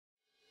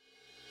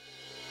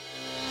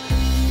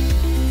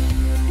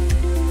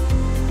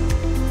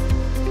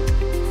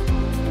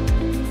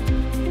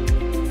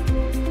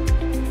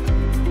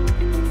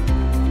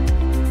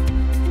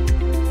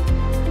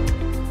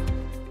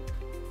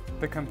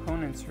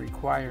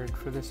required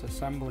for this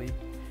assembly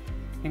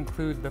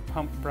include the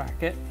pump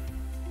bracket,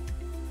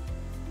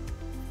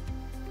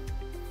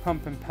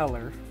 pump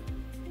impeller,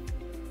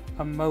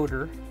 a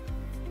motor,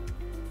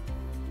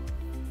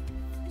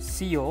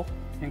 seal,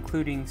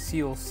 including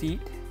seal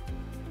seat,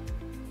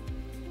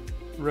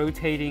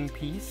 rotating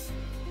piece,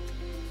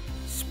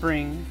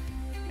 spring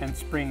and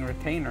spring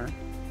retainer,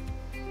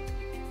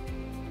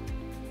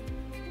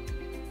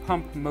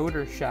 pump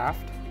motor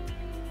shaft,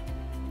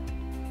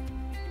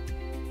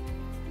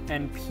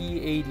 and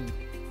P80.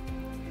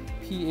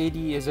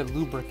 P80 is a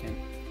lubricant.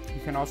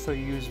 You can also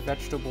use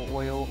vegetable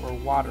oil or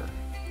water.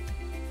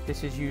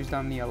 This is used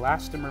on the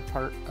elastomer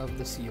part of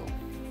the seal.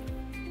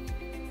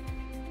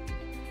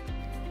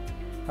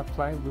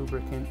 Apply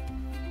lubricant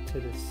to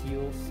the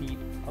seal seat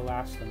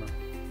elastomer.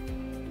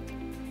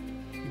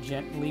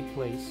 Gently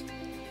place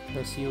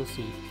the seal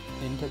seat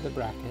into the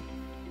bracket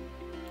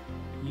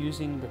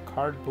using the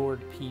cardboard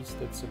piece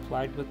that's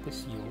supplied with the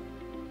seal.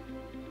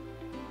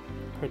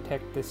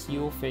 Protect the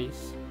seal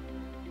face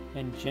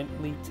and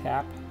gently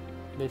tap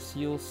the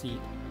seal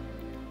seat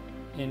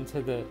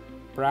into the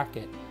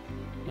bracket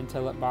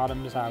until it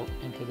bottoms out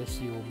into the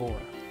seal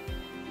bore.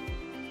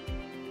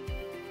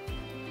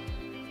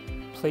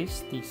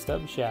 Place the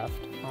stub shaft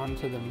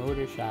onto the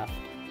motor shaft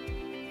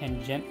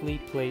and gently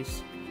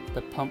place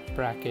the pump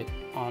bracket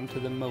onto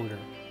the motor,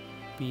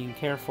 being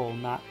careful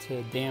not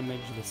to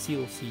damage the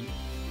seal seat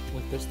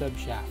with the stub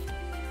shaft.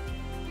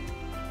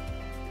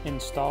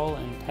 Install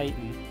and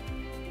tighten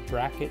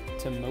bracket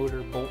to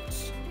motor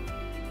bolts.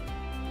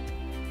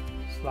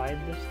 Slide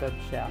the stub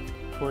shaft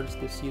towards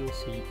the seal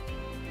seat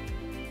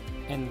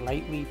and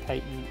lightly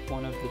tighten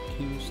one of the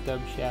two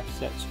stub shaft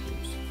set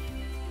screws.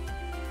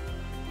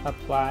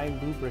 Apply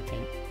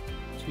lubricant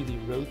to the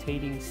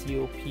rotating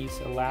seal piece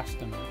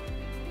elastomer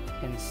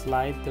and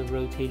slide the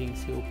rotating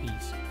seal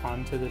piece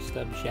onto the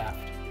stub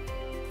shaft.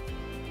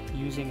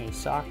 Using a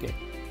socket,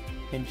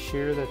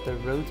 ensure that the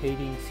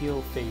rotating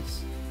seal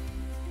face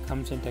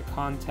comes into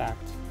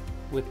contact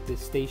with the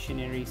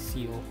stationary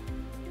seal.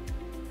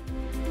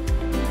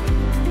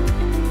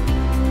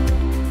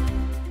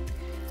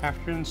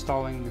 After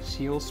installing the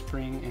seal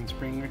spring and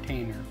spring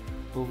retainer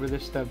over the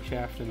stub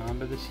shaft and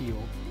onto the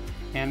seal,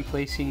 and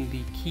placing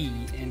the key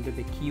into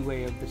the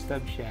keyway of the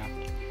stub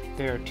shaft,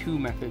 there are two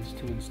methods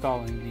to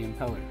installing the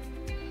impeller.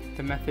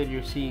 The method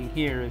you're seeing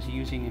here is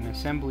using an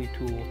assembly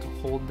tool to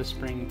hold the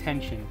spring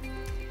tension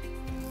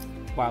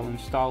while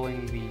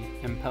installing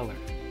the impeller.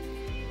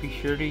 Be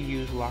sure to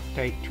use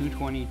Loctite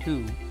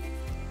 222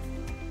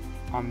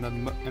 on the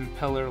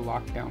impeller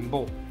lockdown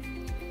bolt.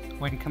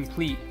 When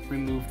complete,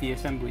 remove the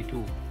assembly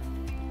tool.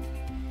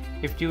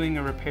 If doing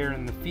a repair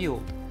in the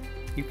field,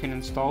 you can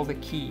install the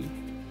key,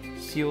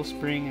 seal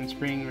spring and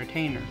spring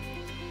retainer,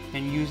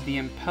 and use the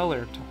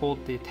impeller to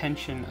hold the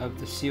tension of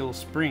the seal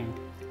spring.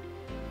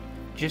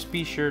 Just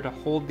be sure to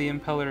hold the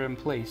impeller in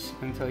place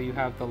until you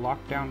have the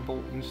lockdown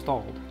bolt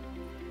installed,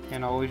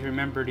 and always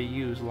remember to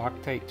use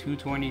Loctite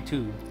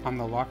 222 on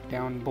the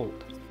lockdown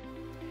bolt.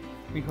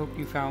 We hope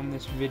you found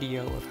this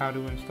video of how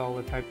to install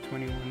a Type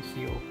 21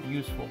 seal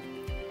useful.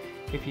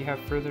 If you have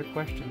further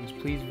questions,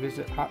 please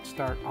visit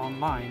Hotstart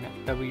online at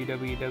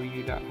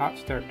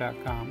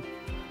www.hotstart.com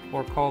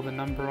or call the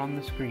number on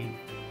the screen.